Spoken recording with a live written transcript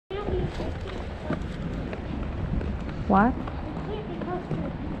What?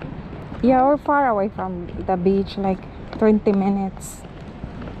 Yeah, we're far away from the beach, like 20 minutes.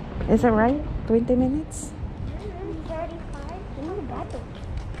 Is it right? 20 minutes? 35.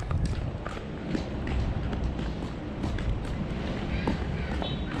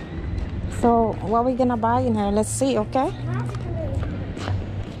 So, what are we gonna buy in here? Let's see, okay?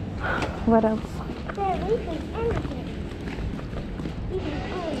 What else?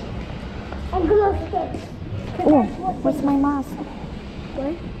 And glow sticks. Oh, where's my mask?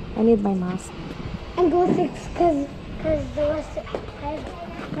 What? I need my mask. And glow sticks, because the rest has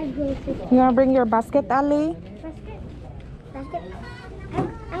glow sticks. You wanna bring your basket, Ali? Basket?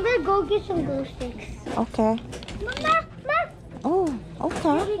 I'm gonna go get some glow sticks. Okay. Mama! Oh,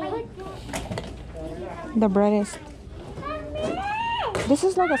 okay. The bread is... This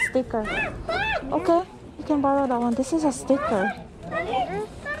is like a sticker. Okay, you can borrow that one. This is a sticker.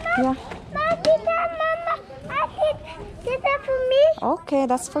 Yeah. Get that for me? Okay,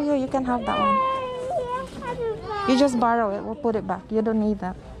 that's for you. You can have that one. You just borrow it. We'll put it back. You don't need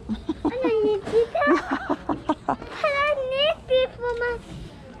that. I don't need that. I need it for my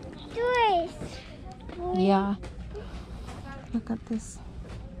toys. Yeah. Look at this.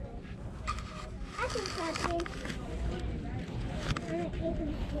 I can touch it.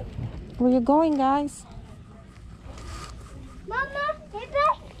 Where you going, guys? Mama,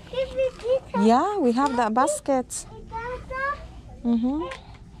 give me pizza. Yeah, we have that basket. Mm-hmm.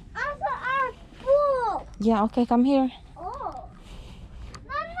 Also, our pool. Yeah, okay, come here. Oh.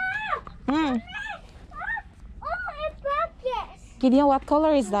 Mama. Mm. Oh, it's buckets. Gideon, what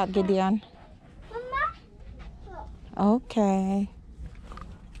color is that, Gideon? Mama. Okay.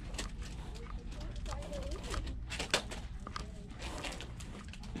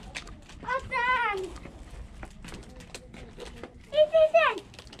 Awesome.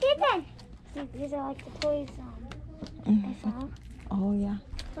 Ethan. These are like the toys. I saw. Oh, yeah.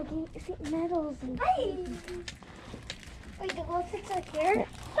 Like you see medals and. Wait, the glow sticks are here.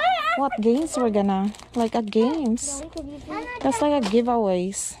 What games we're gonna... Like a games. That's like a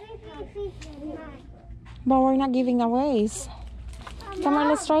giveaways. But we're not giving aways. Come on,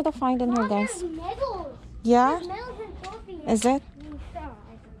 let's try to find in here, guys. Medals. Yeah? Medals and trophies. Is it?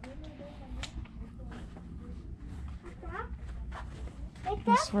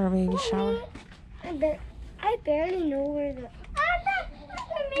 That's for a baby shower. I barely know where the.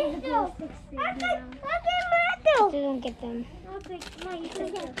 I don't get them.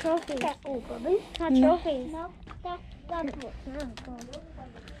 Trophies. Oh, Bubby. Not No. trophies. No, that's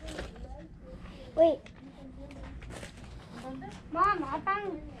Wait. Mom, I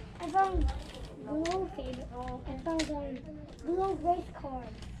found blue favorite. I found blue race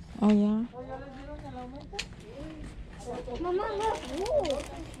card. Oh, yeah? Mama, look. Ooh.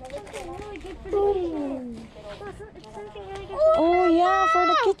 Something really good for the kitchen. It's something really good Oh, yeah, for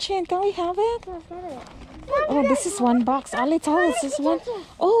the kitchen. Can we have it? Oh, this is one box. Ali told us this one.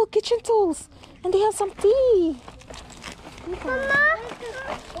 Oh, kitchen tools. And they have some tea. Mama.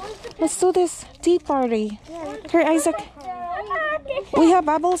 Let's do this tea party. Here, Isaac. We have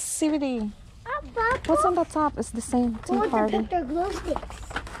bubbles, CBD. What's on the top is the same tea party. Their glow sticks.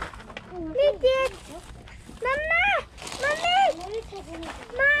 Mama! Mommy!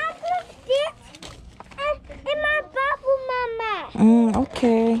 Mama, this in my bubble, Mama.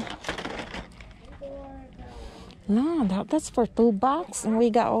 Okay. No, that's for $2 and we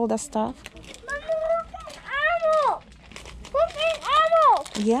got all the stuff. Mama, look at ammo. Look at ammo.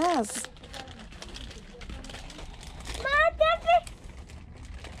 Yes.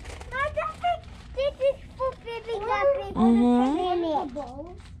 This is for baby guppy. Mm-hmm.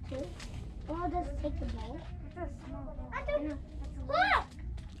 I'll just take the bowl. Look!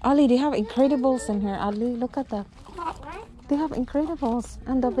 Ali, they have Incredibles in here. Ali, look at that. They have Incredibles.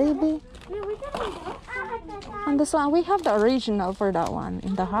 And the baby. And this one, we have the original for that one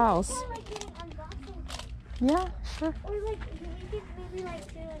in the house. Yeah, sure. Or like, we could maybe like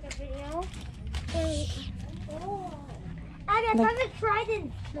do like a video. I found a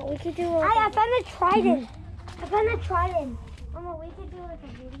trident. No, we could do. I found a trident. I found a trident. Mama, we could do like a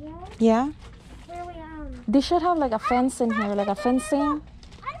video. Yeah. Where we They should have like a fence in here, like a fencing.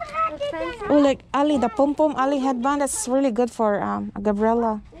 fence. Oh, like Ali, the pom pom Ali headband. That's really good for a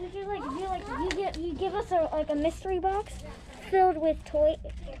Gabriella. We could like do like you give us a mystery box filled with toys.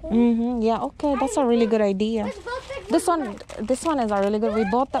 Mm-hmm. Yeah. Okay, that's a really good idea. This one is a really good. We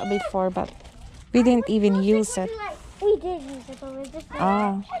bought that before, but we didn't even use it. We did use it, but we just.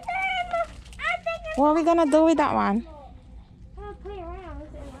 Oh. What are we gonna do with that one? Play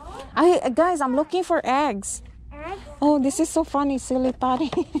around. Guys, I'm looking for eggs. Eggs? Oh, this is so funny, silly Patty.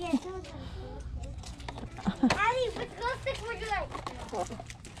 Allie, which glow stick would you like?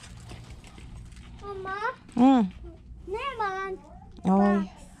 Mama? Never mind. Oh,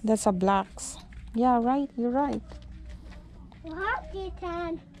 that's a blacks. Yeah, right. You're right. Hockey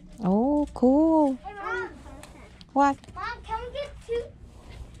time. Oh, cool. Hey, Mom. What? Mom, can we get two?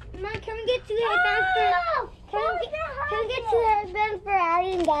 Mom, can we get two headbands for? Can we get two headbands for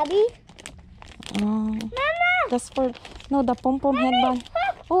Allie and Gabby? Oh, Mama. that's for no the pom pom headband.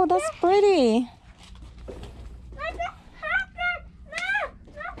 Oh, that's pretty.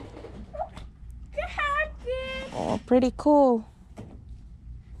 Oh, pretty cool.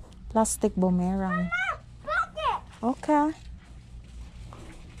 Plastic boomerang. Okay.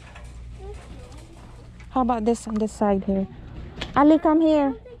 How about this on this side here? Ali, come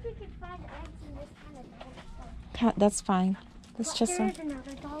here. That's fine. It's just a...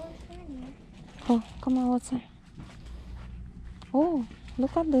 Oh, come on, what's it? Oh,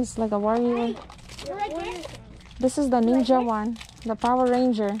 look at this, like a warrior. This is the ninja one, the Power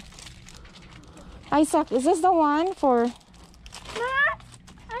Ranger. Isaac, is this the one for... I'm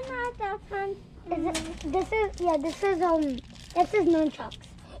not that fun. This is nunchucks.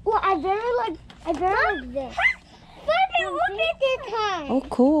 Well, I very like this. Mommy, look at this time. Oh,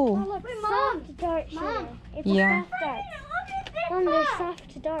 cool. Look, soft dart. Mom, it's Yeah. soft darts. Mom, they're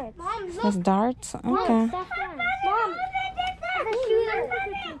soft darts. Mom, look. That's darts? Mom, Okay. soft darts. Mom, the shooter.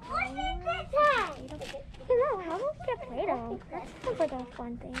 No, how do we get Play-Doh? That's for the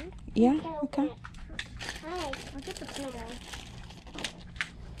fun thing. Yeah, okay. Alright, I'll get the Play-Doh.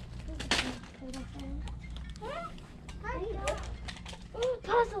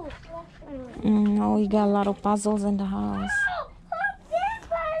 Puzzles. No, we got a lot of puzzles in the house.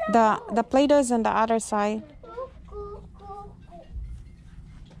 The Play-Doh is on the other side.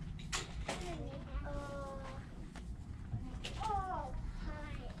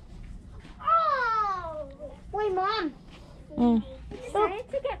 Wait, Mom. Decided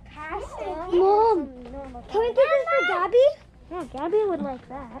to get past it. Mom, can we get this for Gabby? No, Gabby would like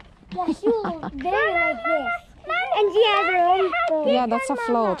that. Yeah, she will very like this. And she has her own bowl. Yeah, that's a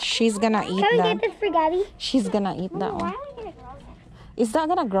float. She's gonna eat Can we that. get this for Gabby? She's gonna eat that Why one. are we gonna grow Is that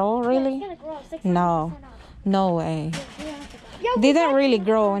gonna grow, really? It's gonna grow 6 No. No way. Yo, Didn't really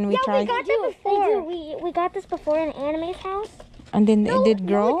grow when we we tried. got this before. We got this before in Anime's house. And then it did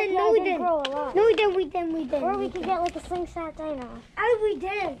grow? No, we didn't. Grow a lot. No, we didn't. Or we could get like a slingshot dino. We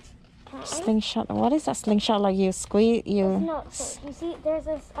didn't. Slingshot. What is that slingshot? Like you squeeze, you... No, so you see, there's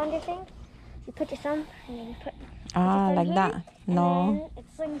this under thing. You put your thumb and then you put. Ah, like that. And No. then it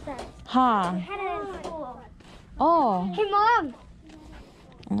slings out. Huh. Had it in school. Oh. Hey, Mom.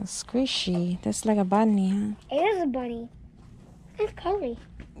 Squishy. That's like a bunny, huh? It is a bunny. It's curly.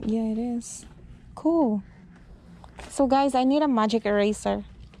 Yeah, it is. Cool. So guys, I need a magic eraser.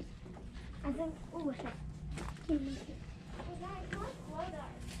 I think. Oh, what's that?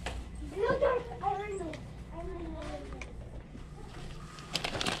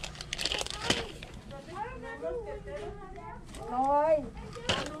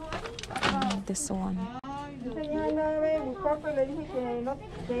 This one.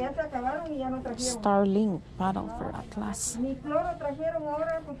 Starlink paddle for Atlas.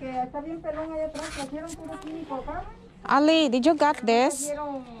 Ali, did you got this?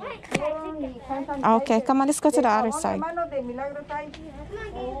 Okay, come on, let's go to the other side.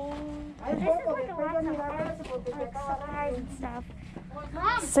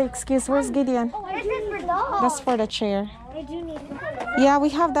 Say, excuse, where's Gideon? This is for dogs. That's for the chair. I do need Yeah, we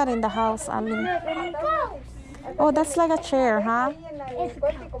have that in the house, Ali. Oh, that's like a chair, huh?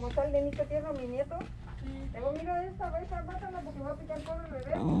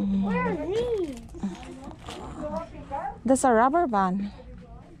 Where are these? There's a rubber band.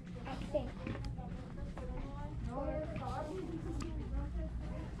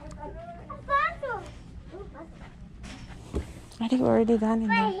 I think we're already done in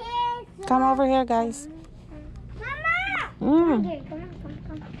there. Come over here, guys. Mama! Mm.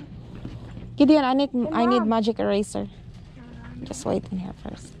 Gideon, I need magic eraser. Just wait in here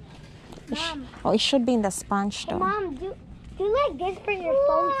first. Oh, it should be in the sponge though. Mom, do like this for your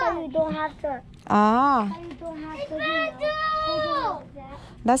phone so you don't have to. Ah, You don't have to do that.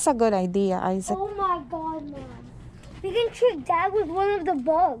 that's a good idea, Isaac. Oh my God, Mom! We can trick Dad with one of the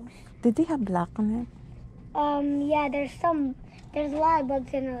bugs. Did they have black on it? Yeah, there's a lot of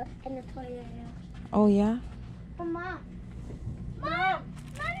bugs in the toilet now. Oh yeah. But Mom, Mom,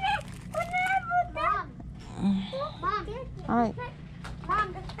 All right.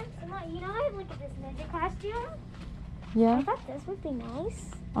 Mom, you know I have like this ninja costume? I Yeah. thought this would be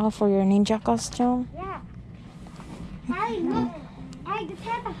nice. Oh, for your ninja costume. Yeah. Allie, look. I just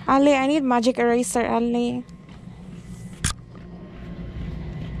have a... Ali, I need magic eraser, Ali.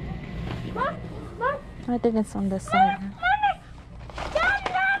 Mom, Mom, I think it's on this side. Mommy,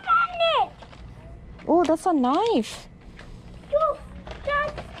 Dad, Mom, Oh, that's a knife. you,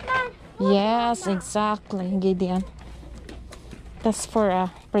 Dad, Mom. Yes, exactly, Gideon. That's for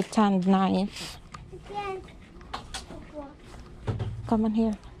a pretend knife. Again. Come on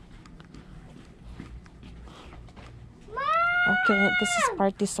here. Mom! Okay, this is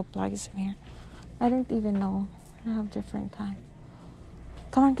party supplies in here. I don't even know. I have different kind.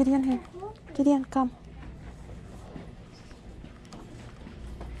 Come on, Gideon here. Gideon, come.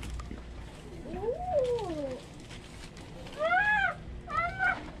 Ooh. Ah, Mama,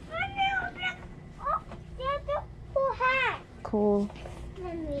 Mommy, look. Oh, there's a cool hat. Cool.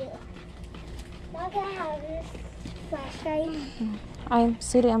 Mommy, look at how this flashlight.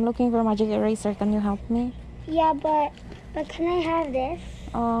 I'm looking for magic eraser. Can you help me? Yeah, but can I have this?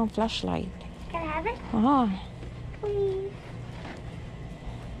 Flashlight. Can I have it? Ah, Please.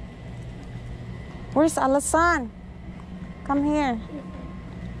 where's Alasan? Come here.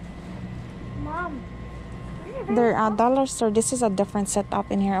 Mom. There are dollar store. This is a different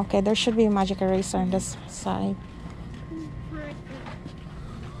setup in here. Okay, there should be a magic eraser on this side.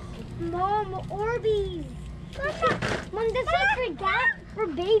 Mom, Orbeez. Mom, this is for gas for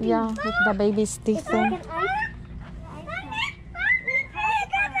babies. Yeah, with the baby's teeth It's like in. an ice.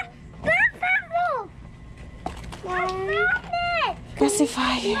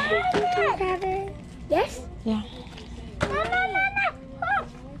 Pacifier. Yes? Yeah.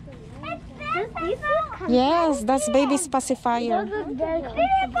 These Yes, that's baby's pacifier. look very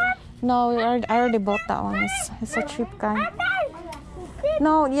comfortable. No, I already bought that one. It's a cheap kind.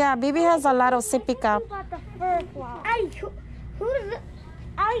 No, yeah, baby has a lot of sippy cup.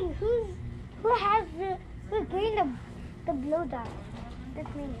 Who's doing the blue dot?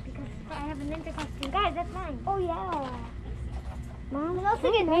 That's me because I have a ninja costume. Guys, that's mine. Oh yeah. Mom, you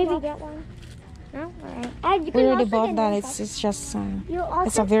also get maybe get one. No, alright. We already bought that. It's just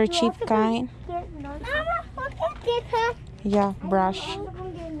it's a very cheap kind. Mama, look at this. Yeah, brush.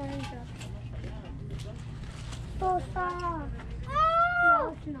 So soft.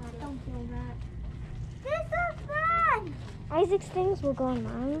 No, it's not. Don't feel that. This is fun. Isaac's things will go on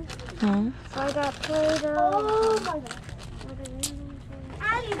mine. Hmm. So I got Play-Doh. Oh my god.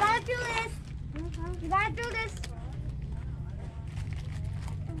 Al, you gotta do this. You gotta do this.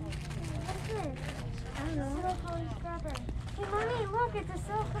 What's this? I don't know. Silicone scrubber. Hey, Mommy, look, it's a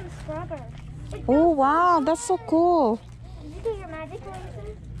silicone scrubber. Oh wow, that's so cool. Did you do your magic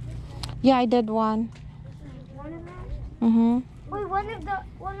eraser? Yeah, I did one. One of them? Mhm. Wait, one of the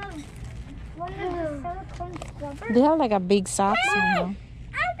silicone scrubbers? They have like a big socks on them.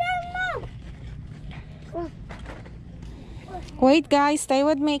 I don't know. Wait, guys, stay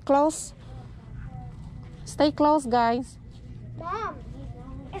with me. Close. Stay close, guys. Mom,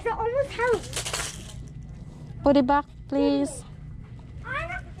 it's almost house. Put it back, please. Mom,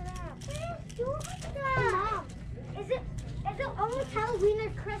 is it almost Halloween or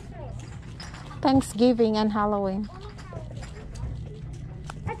Christmas? Thanksgiving and Halloween.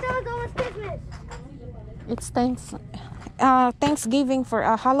 I thought it was almost Christmas. It's Thanksgiving for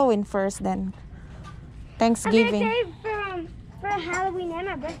Halloween first, then Thanksgiving. I'm gonna say for Halloween and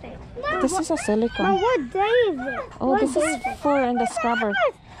my birthday. This is a Mom, silicone. what day is it? Oh, What this day is for in the scrubber.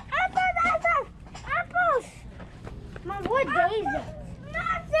 Apples! Mom, what day is it?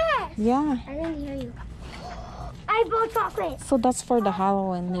 Not this! Yeah. I didn't hear you. I bought chocolate. So that's for the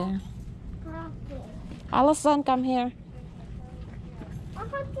Halloween, yeah. Allison, come here.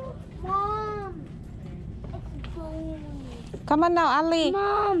 Mom, it's boom. Come on now, Ali.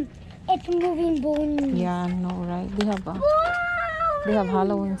 Mom, it's moving boom. Yeah, I know, right? They have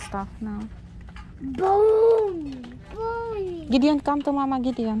Halloween stuff now. Boom. Boom. Gideon, come to Mama,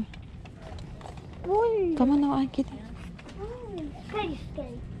 Gideon. Boom. Come on now, Gideon. Scary,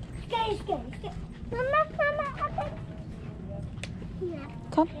 scary. Scary, scary, scary. Mama, yeah.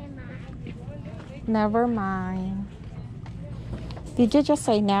 Come. Never mind. Did you just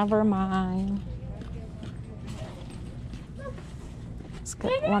say never mind? Let's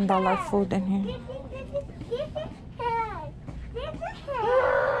get $1 food in here.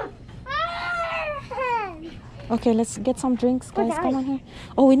 Okay, let's get some drinks, guys. Come on here.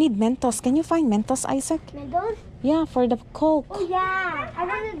 Oh, we need Mentos. Can you find Mentos, Isaac? Mentos? Yeah, for the Coke. Oh yeah, I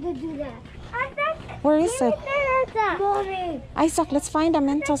wanted to do that. Where is it? Mommy. Isaac, let's find the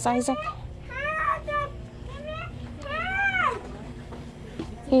Mentos, Isaac.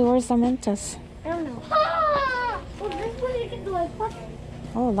 Hey, where's the Mentos? I don't know. Well, this one you can do like what?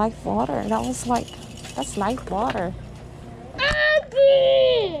 Oh, light water. That's light water.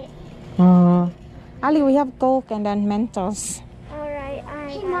 Ali, we have Coke and then Mentos. Alright,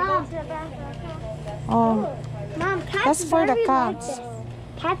 Hey, I Mom. go to the bathroom. Oh, Mom, cats that's for the very cats. like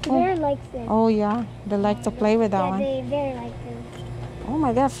this. Cats very like this. Oh yeah, they like to play with that Yeah, one. they very like this. Oh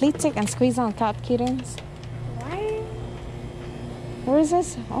my God, flea tick and squeeze on cat kittens. Why? Where is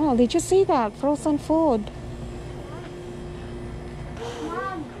this? Oh, did you see that? Frozen food.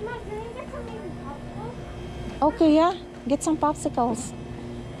 Mom, can I get some maybe popcorn? Okay, yeah. Get some popsicles.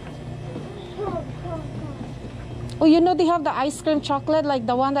 Go. Oh, you know they have the ice cream chocolate like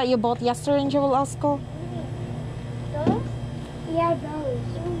the one that you bought yesterday in Jewel Osco? Those? Yeah, those.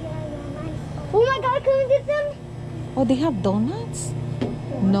 Oh, yeah, nice. Oh my God, can we get them? Oh, they have donuts?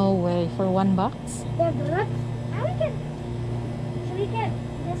 No way. For $1? They have donuts? Now we can. Should we get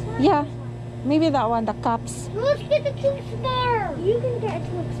this one? Yeah. Or this one? Maybe that one, the cups. Let's get the Twix bar. You can get a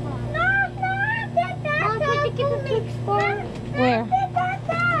Twix bar. No, get that. Mom, can you get the Twix bar? Where? Get that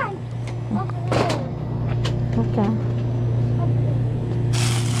bag. Okay.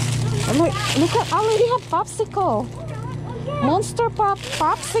 Oh, look at, oh, they have popsicle. Monster Pop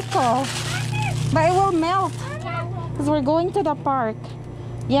popsicle. But it will melt because we're going to the park.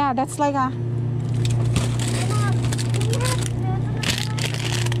 Yeah, that's like a...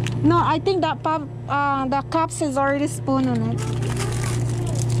 No, I think that pop, the cups is already spoon on it.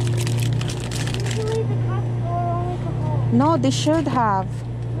 Usually the cups are only for home. No, they should have.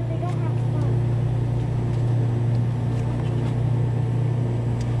 But they don't have spoons.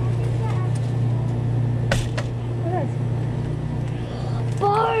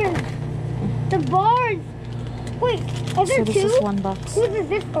 Bars. The bars. Wait, are there So this two? is $1. Whose is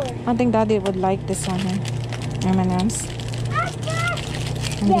this for? I think Daddy would like this one here. M&M's.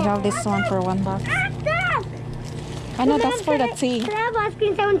 And we have this one for $1. I know that's for the tea. Can I have ice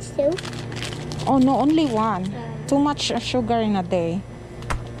cream sandwich too? Oh no, only one. Too much sugar in a day.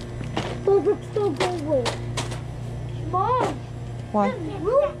 Those look so good. Mom, What?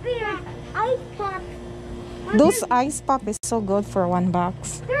 root beer ice pop. Those ice pop is so good for $1.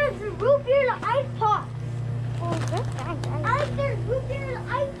 There's root beer ice pop. Oh, that's nice. There's root beer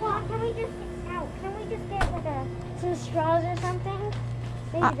ice pop. Can we just get like some straws or something?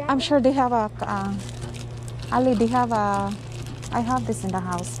 Maybe that I'm sure they have a... Ali, they have a... I have this in the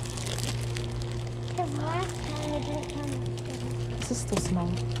house. Because last time it didn't come with spoons. This is too small.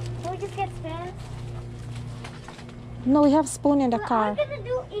 Can we just get spoons? No, we have spoon in the car. I'm gonna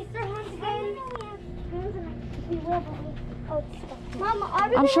do Easter hunts I again. know we have spoons and we will, but we... Oh, it's stuck. Mama, are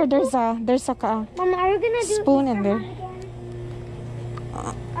we I'm gonna sure do, there's a Mama, are we gonna do spoon in Easter there. hunt again?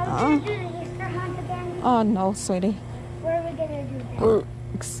 Are we gonna do the Easter hunt again? Oh no, sweetie. Where are we gonna do that?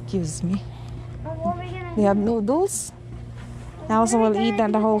 Excuse me. What are we gonna They have noodles. I also will eat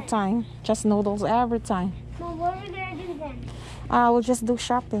that the whole time. Just noodles every time. Mom, what are we gonna do then? I will just do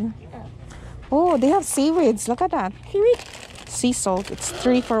shopping. Oh, they have seaweeds. Look at that. Seaweed? Sea salt. It's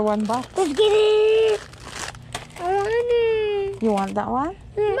 3 for $1. Let's get it! I want it! You want that one?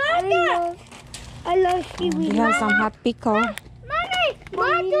 I love seaweed. We have some hot pickle. Mommy!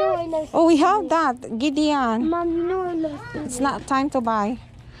 Mom, you know I love Oh, we have that. Gideon. Mom, you know I love seaweed. It's not time to buy.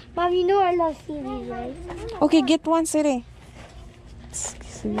 Mom, you know I love seaweed, right? Okay, get one, Siri.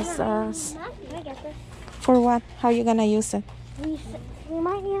 Excuse us. Can I get this? For what? How you gonna use it? We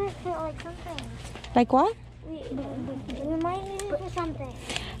might need it for like something. Like what? We might need it for something.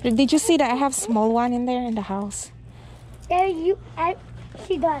 Did you see that I have small one in there in the house? She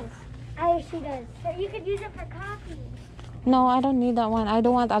does. She does. But you could use it for coffee. No, I don't need that one. I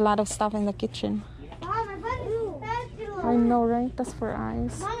don't want a lot of stuff in the kitchen. Mom, I got a spatula. I know, right? That's for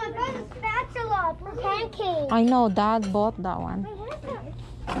ice. Mom, I got a spatula for pancakes. I know, Dad bought that one. Wait, what is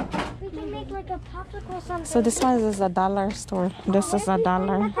that? We can make like a popsicle or something. So this one is a dollar store. This is $1.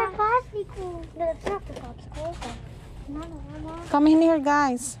 That's a popsicle. No, it's not the popsicle. No. Come in here,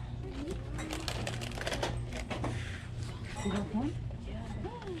 guys.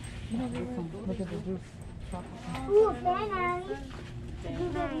 Ooh, bananas.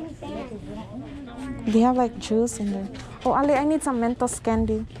 They have like juice in there. Oh, Ali, I need some Mentos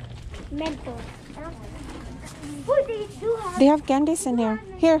candy. Mentos. Ooh, they do have They have candies in here.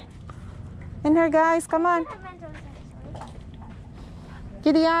 Here. In here, guys. Come on.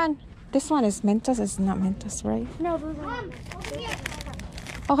 Gideon. This one is Mentos. It's not Mentos, right? No, those are. Mom, over here.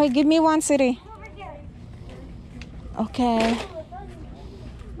 Okay, give me one, Siri. Over here. Okay.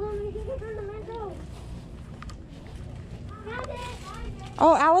 Mom, you can get the Mentos.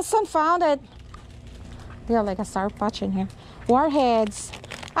 Oh, Allison found it. They have like a Star Patch in here. Warheads.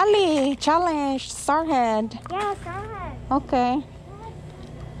 Ali, challenge. Starhead. Yeah, salad. Okay.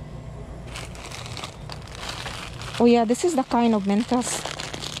 Oh yeah, this is the kind of Mentos.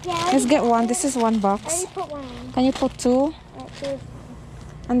 Yeah, Let's get one. This is $1. I already put one in. Can you put 2?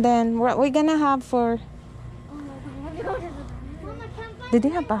 And then what we're gonna have for... Oh my god, I have to go to the bathroom. Mama, can't find Did they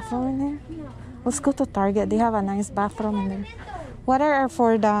have bathroom in there? No. Let's go to Target. They have a nice bathroom in there. What are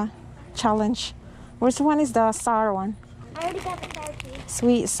for the challenge? Which one is the sour one? I already got the sour tea.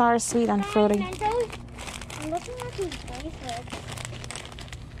 Sweet, sour, sweet, and fruity. I'm looking at these bracelets.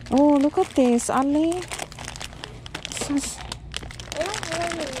 Oh, look at this, Ali. This is... I don't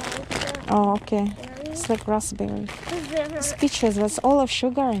really like them. Oh, okay. It's like raspberry. It's peaches, but it's all of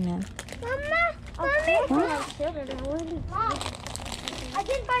sugar in it. Mommy, I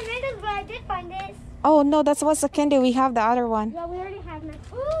didn't find Mentos, but I did find this. Oh, no, that's what's the candy. We have the other one. Yeah, we already have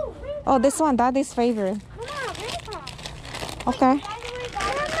Mentos. Ooh, Oh, this one, Daddy's favorite. come on, Mentos. Okay.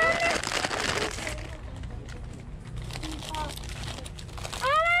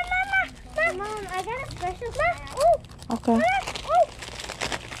 Mom, I got a special snack. Oh, Okay. oh.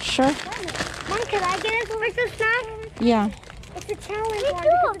 Sure. Mom, can I get a special snack? Yeah. It's a challenge one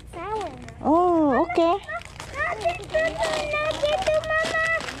because it's sour. Oh, okay.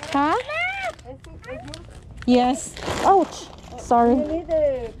 Huh? Yes. Ouch. Sorry. You need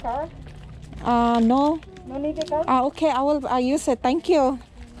a card? No. No need a card? Okay, I'll use it. Thank you.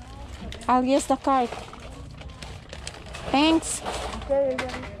 I'll use the card. Thanks. Okay,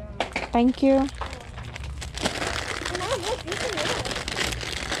 Thank you.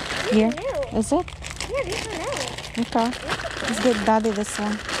 Here. Is it? Yeah, these are new. Okay. Let's get Daddy this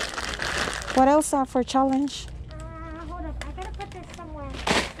one. What else for challenge? Hold up. I gotta put this somewhere.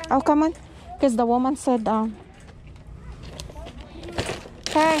 Oh, come on. Because the woman said,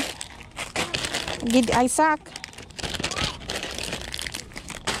 Okay. Get Isaac.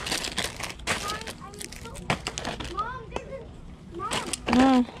 Mom, there's a... Mom,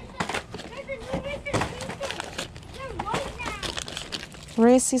 Mm. there's a new Reese's Pieces. They're white now.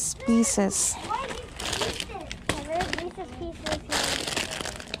 Reese's Pieces. Why is Reese's? Yeah, there's Reese's Pieces here.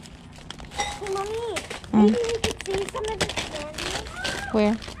 Hey, Mommy, maybe we could save some of these candies.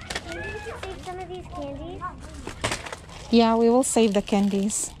 Where? Maybe we could save some of these candies. Yeah, we will save the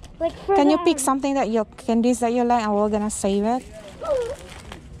candies. Like for Can you them. pick something that your candies that you like and we're gonna save it?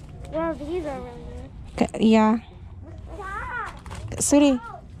 Well, these are really Yeah. good. Sweetie.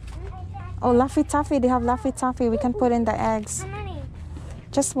 Oh, Laffy Taffy. They have Laffy Taffy. We can put in the eggs. How many?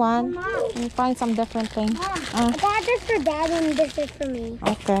 Just one. Mom. You find some different thing. I got this for Dad and this is for me.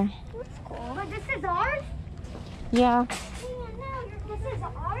 Okay. That's cool. But this is ours? Yeah. This is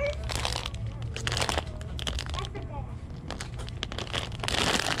ours? That's the best.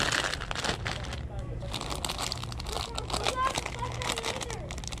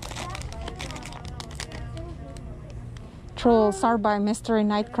 Trolls are by Mystery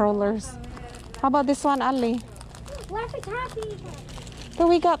Night Crawlers. How about this one, Ali? Laffy Taffy. So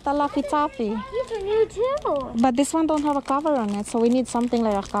we got the Laffy Taffy. These are new too. But this one don't have a cover on it, so we need something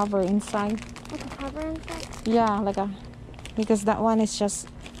like a cover inside. Like a cover inside? Yeah, like a... Because that one is just...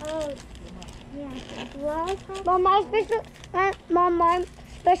 Oh, yeah. Mom, my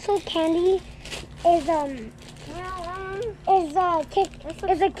special candy is white Kit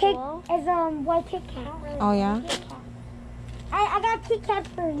Kat. Oh, yeah? I got Kit Kat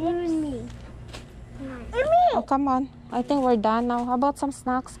for you and me. Oh, come on. I think we're done now. How about some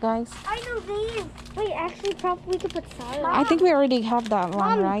snacks, guys? I know these. Wait, actually, probably we could put sour. I think we already have that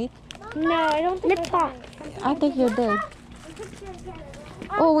one, right? No, I don't think. Lip pop. I think you did.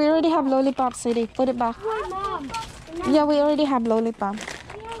 Oh, we already have lollipop, sweetie. Put it back. Mom. Yeah, we already have lollipop.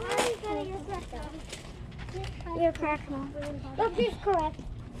 You're correct, Mom. Look, he's correct.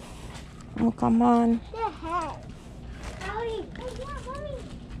 Oh, come on. The heck? Mommy.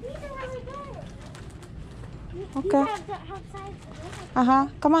 These are really good. Okay. Uh-huh.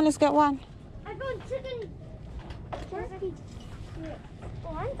 Come on, let's get one. I got chicken. Turkey.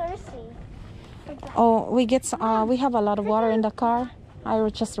 Oh, I'm thirsty. Oh, we have a lot of water in the car. I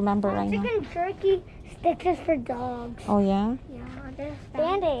just remember right now. Chicken jerky sticks is for dogs. Oh, yeah? Yeah, there's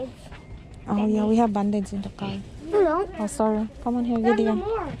Band-Aids. Oh, yeah, we have band-aids in the car. No. Oh, sorry. Come on here, There's no Gideon.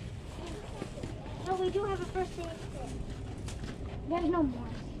 more. No, we do have a first aid kit. There's no more.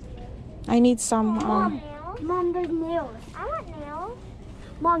 I need some... Mom, there's nails. I want nails.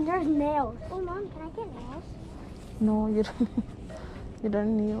 Mom, there's nails. Oh, Mom, can I get nails? No, you don't. You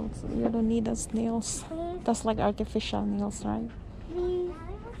don't need. You don't need those nails. Please, That's like artificial nails, right? please.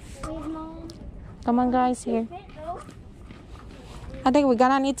 Please, Mom. Come on, guys, here. I think we're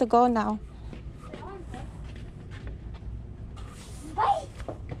gonna need to go now. Wait.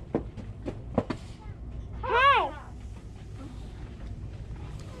 Hey.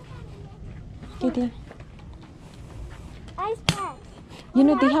 Gideon. Ice pack. You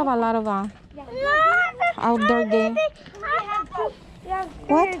know they have have a lot of outdoor game.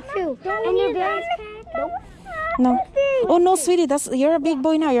 What? And your berries packed? Nope. No. Oh no, sweetie, you're a big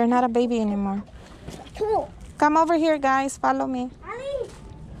boy now. You're not a baby anymore. Cool. Come over here, guys. Follow me. Ali,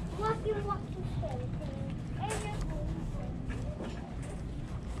 walking.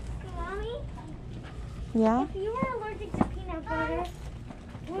 Mommy, Yeah. if you were allergic to peanut butter,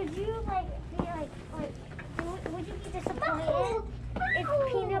 would you would you be disappointed if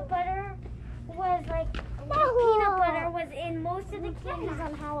peanut butter was in most of the candies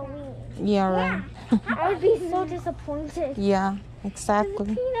on Halloween? Yeah, right. I would be so disappointed. Yeah,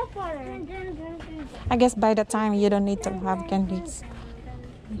 exactly. Peanut butter. I guess by the time you don't need to have candies.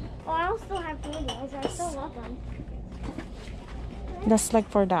 Oh, I'll still have candies. I still love them. That's like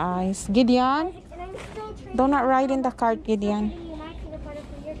for the eyes. Gideon, And I'm still trying do not ride in the cart, Gideon. to use my peanut butter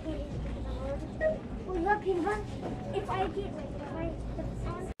for your candies because I'm allergic to it. Well, look, peanut butter. If I get on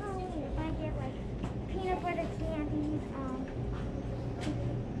Halloween, if I get peanut butter candies,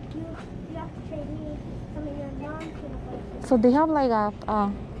 you have to trade me some of your non-peanut butter. So they have like a Can I use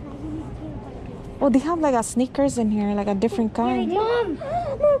peanut butter candies? oh, they have like a Snickers in here, like a different kind. Mom,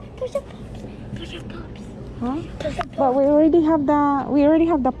 there's a pups. There's a pups. Huh? But we already have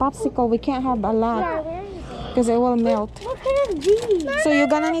the popsicle. We can't have a lot Yeah, where is it? because it will melt. What kind of these? So you're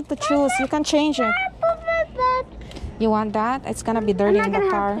gonna need to choose. You can change it. You want that? It's gonna be dirty in the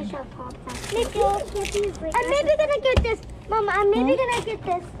car. I'm maybe gonna get this, Mama. I'm maybe gonna get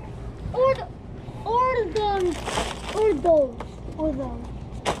this, or those.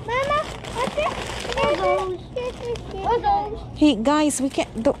 Mama, what's this? Or those. Hey guys, we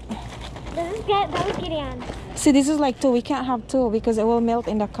can't do. That was Gideon. See, this is like two. We can't have two because it will melt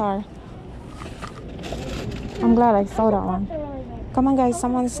in the car. I'm glad I saw that one. Come on, guys.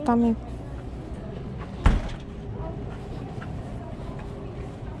 Someone's coming.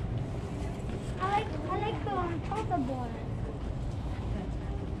 I like the salsa bar.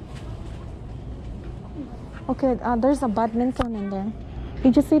 Okay, there's a badminton in there.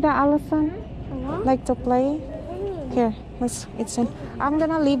 Did you see that, Allison? Like to play? Here, it's in. I'm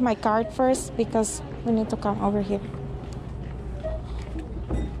gonna leave my cart first because we need to come over here.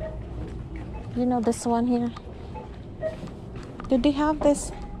 You know this one here? Did they have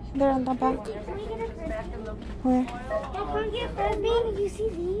this there on the back? Can we get a frisbee? Where? Can we get a frisbee? You see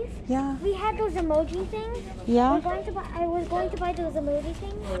these? Yeah. We had those emoji things. Yeah? I was going to buy those emoji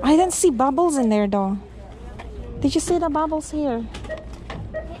things. I didn't see bubbles in there though. Did you see the bubbles here?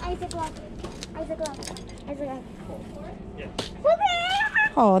 Isaac look.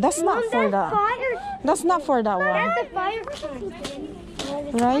 Oh, that's not for Mom, that. fire. That's not for that one. That's the fire kind.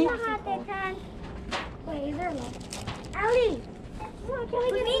 Right? Wait, is there one? Ali!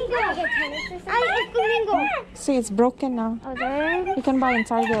 Can we get it's flamingo. See, it's broken now. Oh, there? You can buy in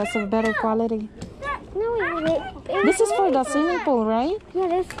Target. It's of better quality. No, wait. This is for the swimming pool, right?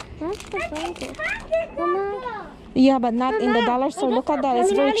 Yeah, that's the flamingo. Mama. Yeah, but not in the dollar store. Look at that.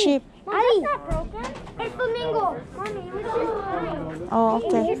 It's very cheap. Ali! Broken? It's flamingo. Mommy, it was just Oh,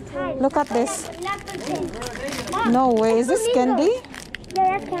 okay. It's tied. Look at this. Not the same. No way. Is this candy?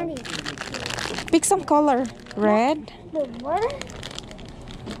 Yeah, that's candy. Pick some color. Red. The what?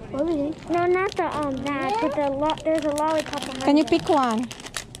 What is it? No, not the that, but there's a lollipop behind Can you it. pick one?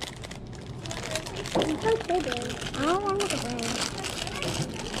 It's so big. I don't want the big.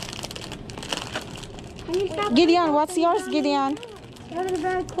 Can you stop? Gideon, what's yours, Gideon? That is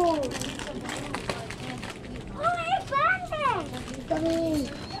very cool. Oh, I found it!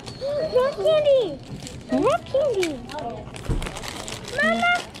 Rock candy! Rock candy!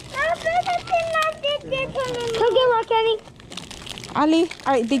 Mama, come get rock candy. Ali,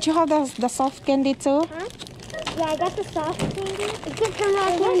 did you have the soft candy too? Huh? Yeah, I got the soft candy. It's good for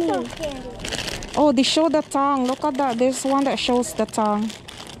rock candy. Soft candy. Oh, they show the tongue. Look at that. There's one that shows the tongue.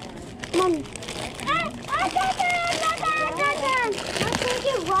 Mom.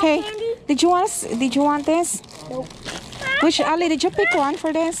 Hey, did you want this? Nope. Which Ali? Did you pick one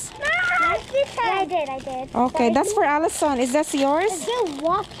for this? Yeah, I did. Okay, that's for Allison. Is that yours? Get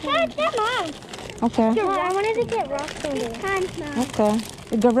rock candy. That's mine. Okay. I wanted to get rock candy. Okay.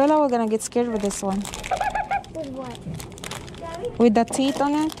 Gabriela, we're gonna get scared with this one. With what? With the teeth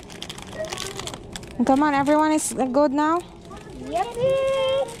on it. Come on, everyone is good now?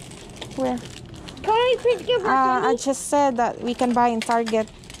 Yippee! Where? Can we please get rock I candy? just said that we can buy in Target.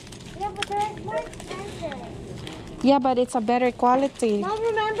 Yeah, but they're more expensive. Yeah, but it's a better quality. Mom,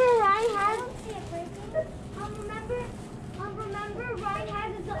 remember Ryan had... remember Ryan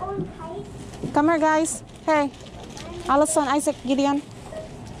had his own kite? Come here, guys. Hey, Allison, Isaac, Gideon.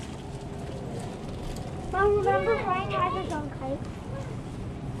 Mom, remember Ryan had his own kite?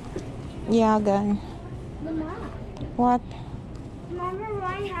 Yeah, good. Mama, What? remember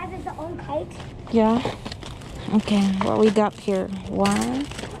Ryan has his own kite? Yeah. Okay, what we got here? 1,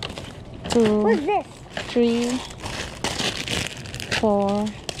 2, What's this? 3, 4,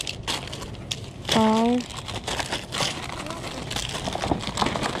 5,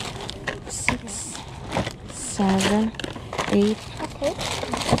 6, 7, 8. Okay.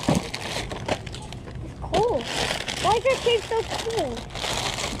 It's cool. Why is your cake so cool?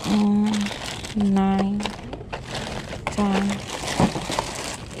 9, 10,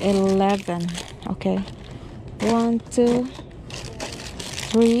 11. Okay. 1, 2,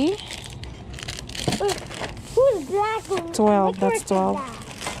 3, Who's black? 12. That's Licorice is 12.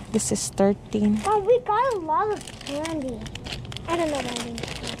 black. This is 13. Oh, we got a lot of candy. I don't know that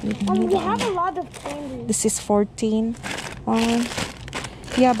means. We have a lot of candy. This is 14.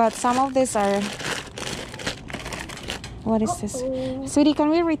 Yeah, but some of these are. What is this? Sweetie, can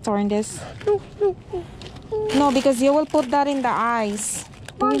we return this? No, because you will put that in the eyes.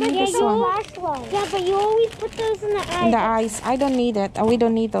 Do we need this one? Yeah, but you always put those in the eyes. In the eyes. I don't need it. We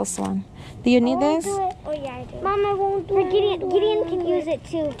don't need those one. Do you need this? Oh yeah, I do. Mom, I won't do it. Gideon can use it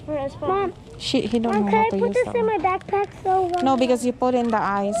too for his phone. Mom, He don't know can how I to put use this that in one. my backpack so? No, because you put in the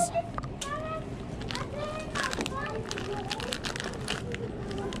eyes.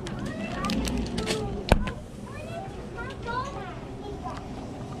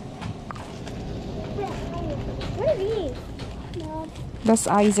 What are these? That's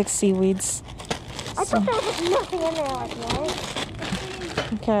Isaac seaweeds. I So, thought there was nothing in there like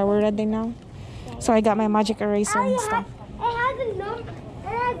that. okay, we're ready now. So I got my magic eraser Oh, and yeah. stuff. It has a number.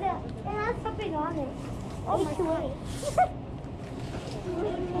 It has something on it. Oh my god.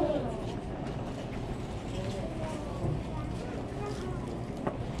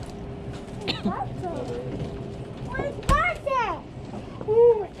 What is that?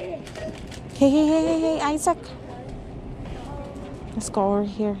 Ooh, Hey, Isaac. Let's go over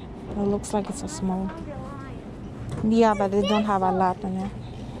here. It looks like it's a small. Yeah, but they don't have a lot in it.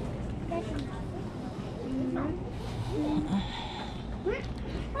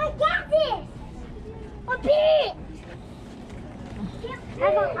 I got this! A bit!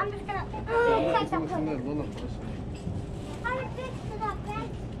 I'm just gonna take that one. I'm fix it up, guys.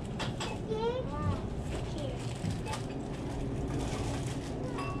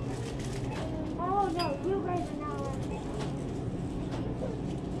 Oh no, you guys are now.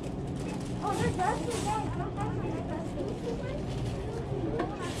 Oh, there's Rusty, guys. Don't touch my Rusty.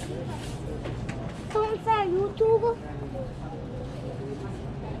 Someone say YouTube.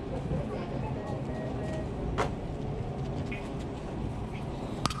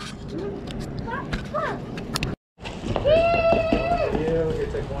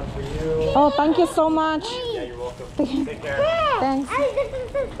 Oh, thank you so much. Yeah, you're welcome. Take care. Thanks. Hey, this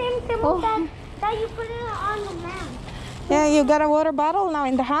is the same symbol Oh. that you put it on the map. Yeah, you got a water bottle now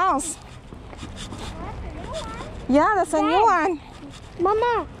in the house. Yeah, that's a new one.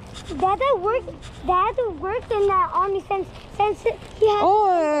 Mama, Dada worked in that army since he had.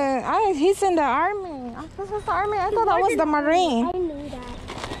 Oh, he's in the army. This is the army. I thought that was the Marine. I knew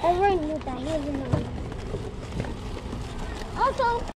that. Everyone knew that. He was in the army. Also.